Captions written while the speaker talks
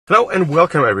Hello and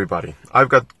welcome everybody. I've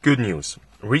got good news.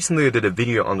 Recently I did a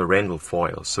video on the Randall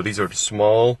Foils. So these are the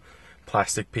small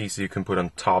plastic pieces you can put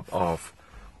on top of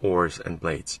oars and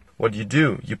blades. What you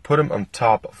do, you put them on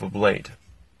top of a blade.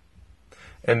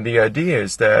 And the idea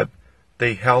is that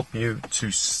they help you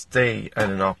to stay at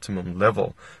an optimum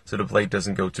level so the blade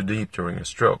doesn't go too deep during a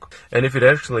stroke. And if it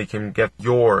actually can get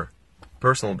your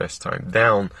personal best time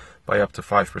down by up to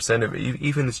 5%,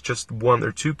 even if it's just 1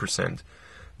 or 2%,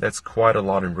 that's quite a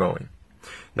lot in rowing.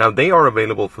 Now they are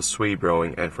available for sweep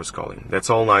rowing and for sculling. That's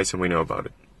all nice and we know about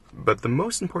it. But the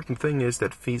most important thing is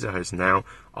that FISA has now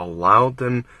allowed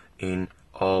them in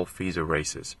all FISA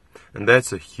races. And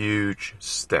that's a huge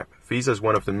step. FISA is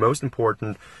one of the most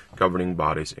important governing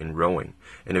bodies in rowing.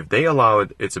 And if they allow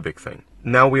it, it's a big thing.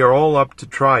 Now we are all up to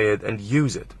try it and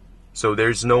use it. So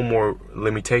there's no more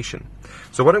limitation.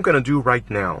 So what I'm going to do right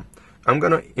now, I'm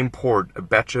going to import a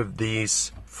batch of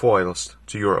these foils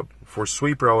to Europe for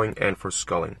sweep rowing and for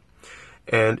sculling.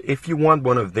 And if you want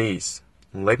one of these,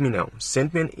 let me know.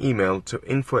 Send me an email to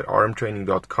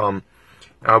info@rmtraining.com.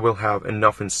 I will have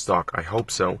enough in stock. I hope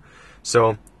so.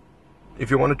 So if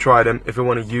you want to try them, if you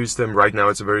want to use them right now,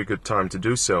 it's a very good time to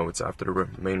do so. It's after the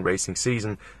main racing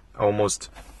season, almost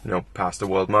past the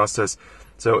World Masters.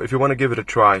 So if you want to give it a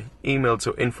try, email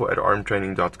to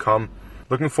info@rmtraining.com.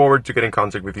 Looking forward to getting in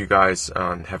contact with you guys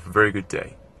and have a very good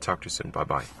day. Talk to you soon.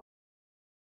 Bye-bye.